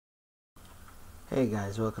Hey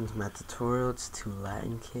guys, welcome to my tutorial. It's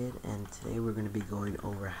ToLatinKid, and today we're going to be going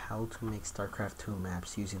over how to make StarCraft 2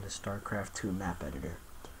 maps using the StarCraft 2 map editor.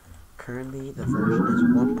 Currently, the version is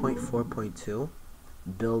 1.4.2,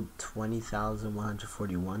 build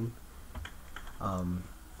 20,141.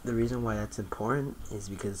 The reason why that's important is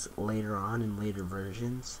because later on in later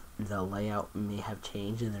versions, the layout may have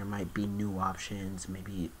changed and there might be new options,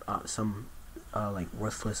 maybe some like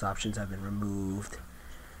worthless options have been removed.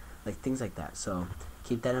 Like things like that. So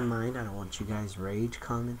keep that in mind. I don't want you guys rage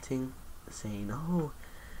commenting saying, oh,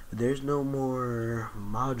 there's no more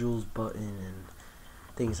modules button and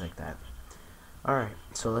things like that. Alright,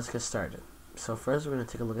 so let's get started. So first we're going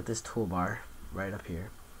to take a look at this toolbar right up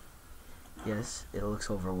here. Yes, it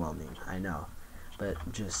looks overwhelming, I know,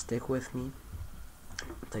 but just stick with me.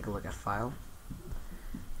 Take a look at file.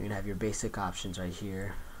 You're going to have your basic options right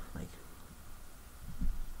here, like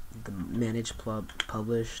the manage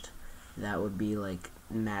published. That would be like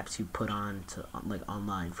maps you put on to like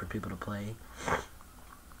online for people to play.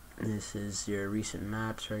 This is your recent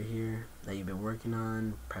maps right here that you've been working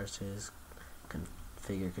on, presses,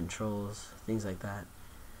 configure controls, things like that.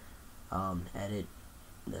 Edit,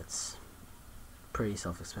 that's pretty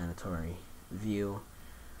self-explanatory. View,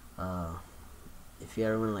 if you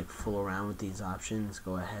ever want to like fool around with these options,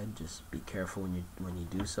 go ahead, just be careful when you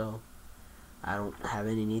do so. I don't have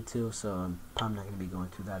any need to, so I'm probably not going to be going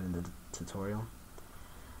through that in the tutorial.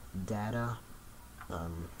 Data,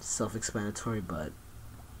 self-explanatory, but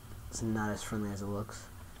it's not as friendly as it looks.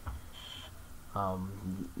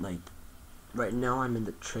 Like right now I'm in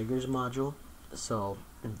the triggers module, so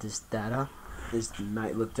this data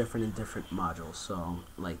might look different in different modules. So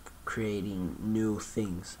like creating new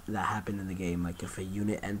things that happen in the game, like if a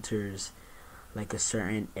unit enters like a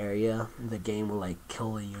certain area, the game will like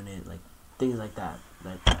kill a unit, like things like that.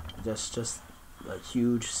 Like just a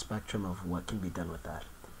huge spectrum of what can be done with that.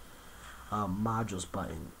 Modules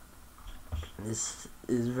button. This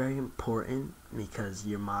is very important because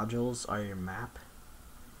your modules are your map.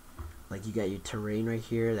 Like you got your terrain right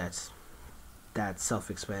here. That's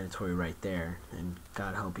self-explanatory right there, and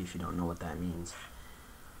God help you if you don't know what that means.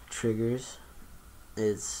 Triggers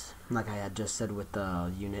is like I had just said, with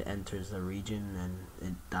the unit enters the region and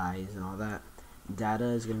it dies and all that. Data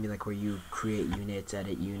is gonna be like where you create units,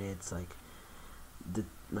 edit units, like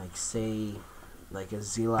say like a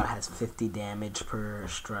zealot has 50 damage per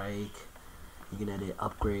strike. You can edit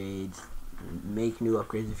upgrades, make new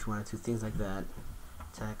upgrades if you wanted to, things like that.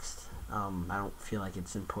 Text, I don't feel like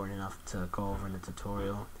it's important enough to go over in the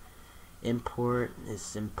tutorial. Import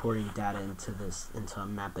is importing data into a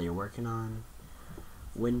map that you're working on.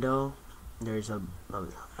 Window, there's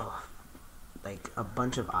like a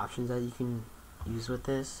bunch of options that you can use with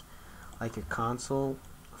this, like a console.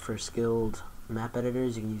 For skilled map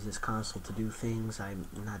editors, you can use this console to do things. I'm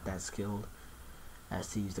not that skilled as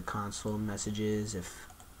to use the console. Messages, if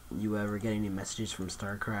you ever get any messages from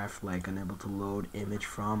StarCraft like unable to load image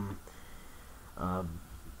from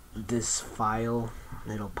this file,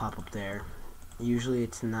 it'll pop up there. Usually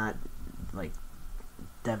it's not like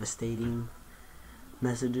devastating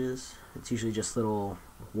messages, it's usually just little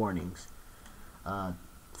warnings.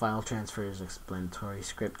 File transfer is explanatory.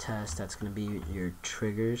 Script test, that's going to be your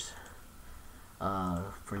triggers.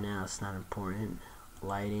 For now it's not important.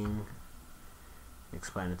 Lighting,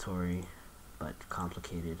 explanatory but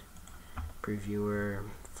complicated. Previewer,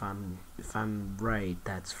 if I'm right,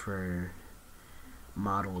 that's for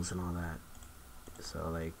models and all that. So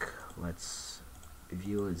like let's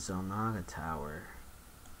view a Zelnaga tower.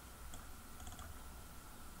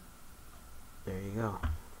 There you go.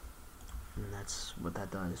 And that's what that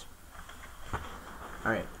does.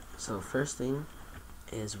 Alright, so first thing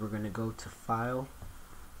is we're going to go to file.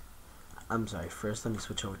 I'm sorry, first let me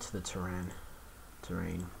switch over to the terrain,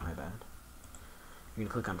 my bad. You're going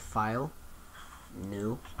to click on file,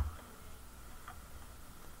 new.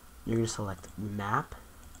 You're going to select map,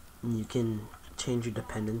 and you can change your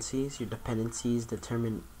dependencies. Your dependencies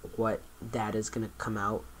determine what data is going to come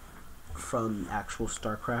out from actual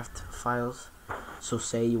StarCraft files. So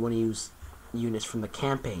say you want to use units from the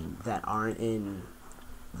campaign that aren't in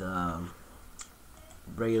the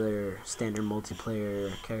regular standard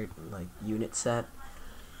multiplayer like unit set,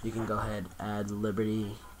 you can go ahead, add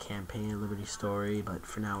Liberty campaign, Liberty story, but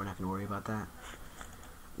for now we're not going to worry about that.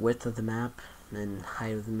 Width of the map and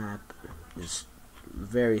height of the map is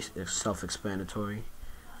very self-explanatory.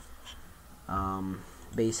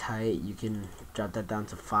 Base height, you can drop that down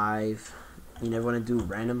to 5. You never want to do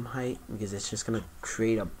random height because it's just gonna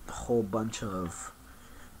create a whole bunch of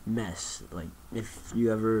mess. Like if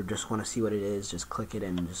you ever just want to see what it is, just click it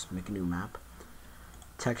and just make a new map.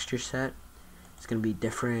 Texture set, it's going to be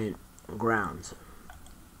different grounds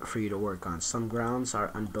for you to work on. Some grounds are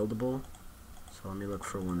unbuildable, so let me look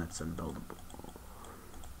for one that's unbuildable.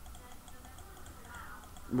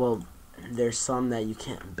 Well, there's some that you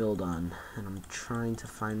can't build on, and I'm trying to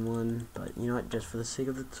find one, but you know what, just for the sake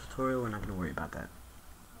of the tutorial, we're not going to worry about that.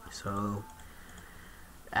 So,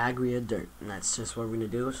 Agria dirt, and that's just what we're going to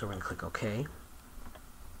do, so we're going to click OK.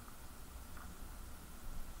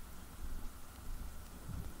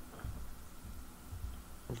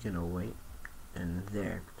 I'm going to wait, and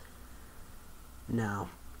there. Now,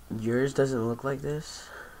 yours doesn't look like this.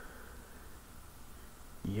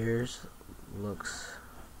 Yours looks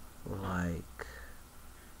like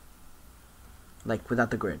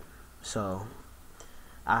without the grid. So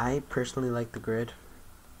I personally like the grid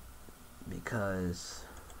because,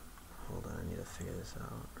 hold on, I need to figure this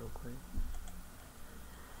out real quick,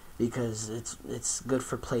 because it's good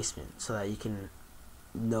for placement, so that you can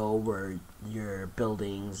know where your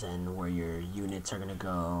buildings and where your units are gonna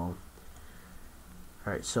go.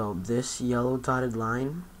 Alright, so this yellow dotted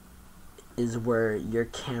line is where your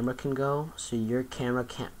camera can go, so your camera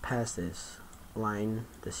can't pass this line,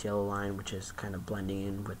 this yellow line, which is kind of blending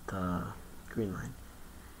in with the green line.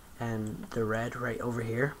 And the red right over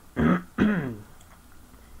here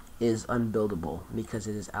is unbuildable because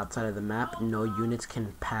it is outside of the map. No units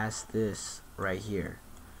can pass this right here.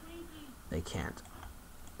 They can't.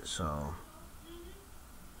 So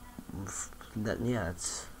yeah,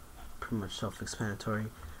 it's pretty much self-explanatory.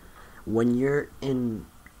 When you're in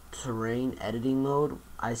terrain editing mode,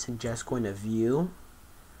 I suggest going to view,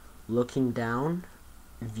 looking down,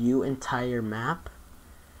 view entire map,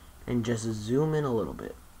 and just zoom in a little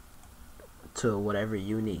bit to whatever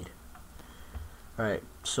you need. Alright,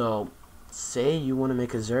 so say you want to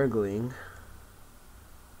make a Zergling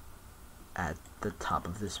at the top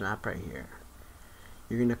of this map right here.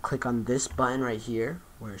 You're going to click on this button right here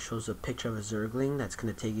where it shows a picture of a Zergling. That's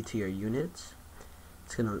going to take you to your units.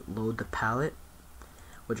 It's going to load the palette.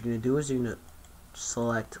 What you're going to do is you're going to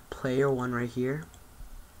select player 1 right here.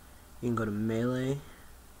 You can go to melee,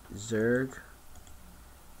 Zerg,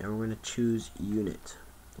 and we're going to choose unit,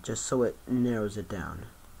 just so it narrows it down.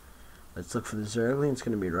 Let's look for the Zergling. It's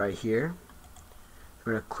going to be right here.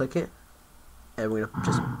 We're going to click it, and we're going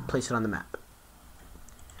to just place it on the map.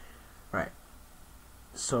 Right.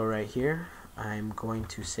 So right here, I'm going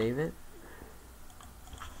to save it.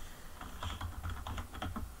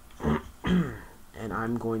 And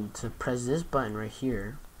I'm going to press this button right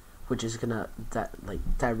here, which is gonna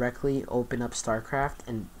directly open up StarCraft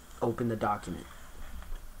and open the document.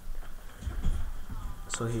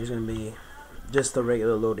 So here's gonna be just the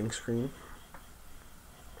regular loading screen.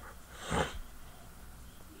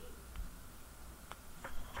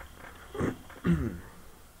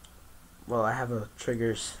 Well, I have a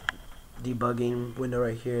triggers debugging window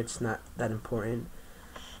right here. It's not that important.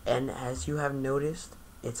 And as you have noticed,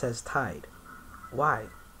 it says tied. Why?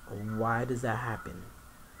 Why does that happen?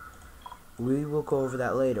 We will go over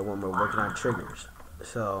that later when we're working on triggers.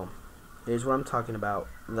 So here's what I'm talking about.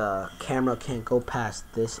 The camera can't go past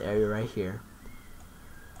this area right here.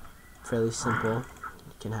 Fairly simple.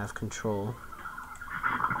 You can have control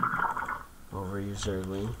over your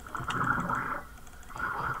Zergling.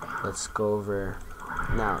 Let's go over.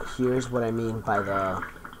 Now here's what I mean by the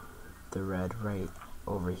red right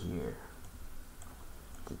over here.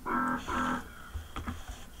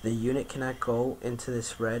 The unit cannot go into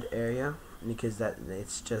this red area because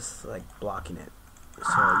it's just like blocking it.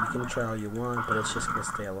 So you can try all you want, but it's just gonna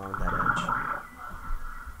stay along that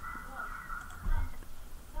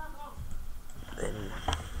edge. And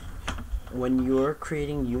when you're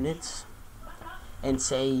creating units, and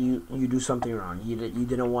say you do something wrong, you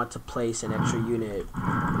didn't want to place an extra unit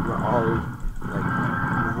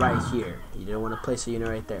right here. You didn't want to place a unit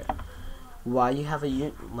right there. While you have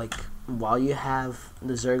while you have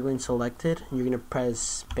the Zergling selected, you're gonna press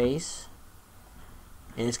space,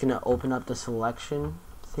 and it's gonna open up the selection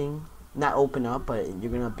thing. Not open up, but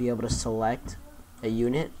you're gonna be able to select a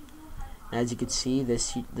unit. And as you can see,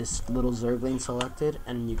 this little Zergling selected,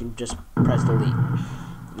 and you can just press delete.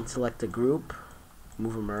 You can select a group,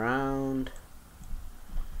 move them around,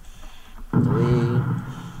 delete.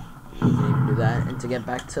 You can even do that. And to get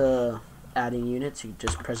back to adding units, you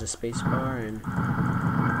just press a space bar, and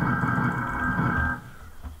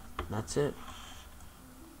that's it.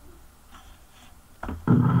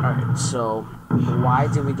 Alright, so why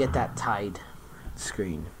did we get that tied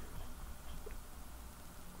screen?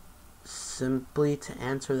 Simply to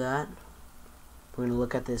answer that, we're going to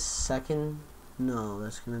look at this second. No,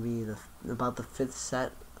 that's going to be about the 5th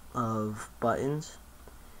set of buttons.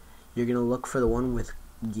 You're going to look for the one with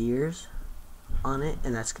gears. on it,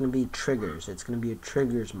 and that's going to be triggers. It's going to be a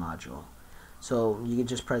triggers module. So you can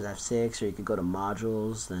just press F6, or you could go to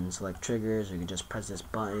modules, then select triggers, or you can just press this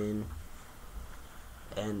button.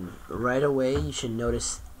 And right away you should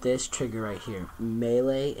notice this trigger right here,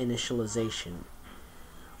 melee initialization.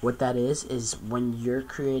 What that is when you're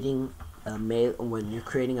creating a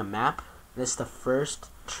map, this is the first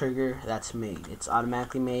trigger that's made. It's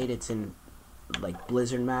automatically made. It's in like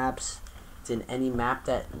Blizzard maps. It's in any map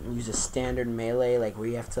that uses standard melee, like where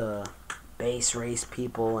you have to base race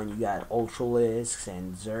people and you got ultralisks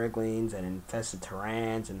and zerglings and infested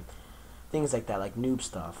Tyrants and things like that, like noob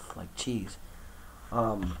stuff, like cheese.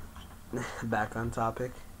 Back on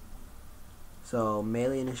topic. So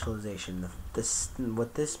melee initialization.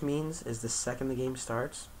 What this means is the second the game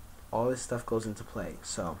starts, all this stuff goes into play.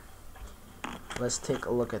 So let's take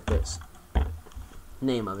a look at this.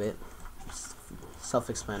 Name of it,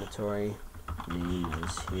 self-explanatory. Name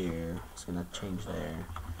is here. It's gonna change there.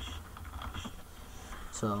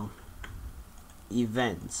 So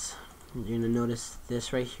events. You're gonna notice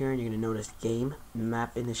this right here, and you're gonna notice game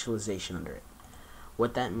map initialization under it.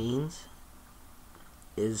 What that means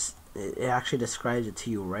is it actually describes it to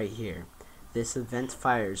you right here. This event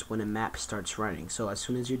fires when a map starts running. So as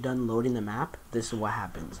soon as you're done loading the map, this is what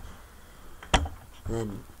happens.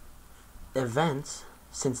 Then events,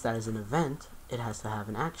 since that is an event, it has to have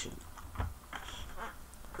an action.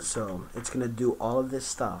 So it's gonna do all of this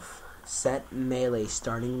stuff. Set melee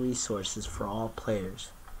starting resources for all players.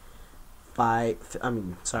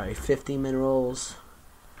 50 minerals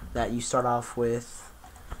that you start off with.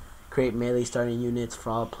 Create melee starting units for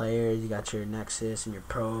all players. You got your Nexus and your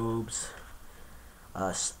probes.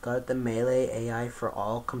 Start the melee AI for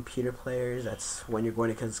all computer players. That's when you're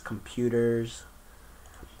going against computers.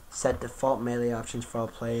 Set default melee options for all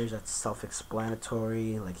players. That's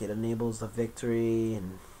self-explanatory. Like it enables the victory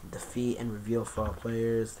and defeat and reveal for all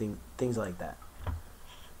players. Things like that.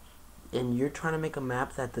 And you're trying to make a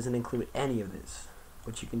map that doesn't include any of this.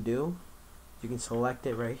 What you can do, you can select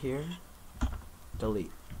it right here.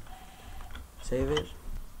 Delete. Save it.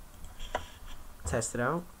 Test it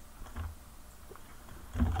out.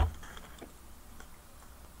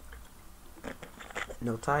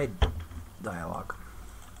 No tide dialogue.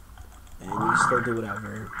 And you still do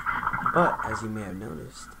whatever. But, as you may have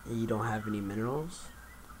noticed, you don't have any minerals.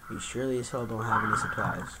 You surely as hell don't have any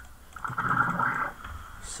supplies.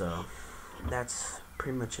 So, that's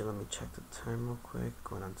pretty much it. Let me check the time real quick.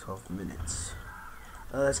 Going on 12 minutes.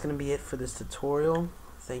 That's going to be it for this tutorial.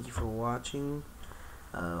 Thank you for watching.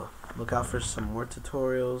 Look out for some more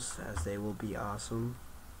tutorials, as they will be awesome.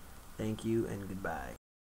 Thank you and goodbye.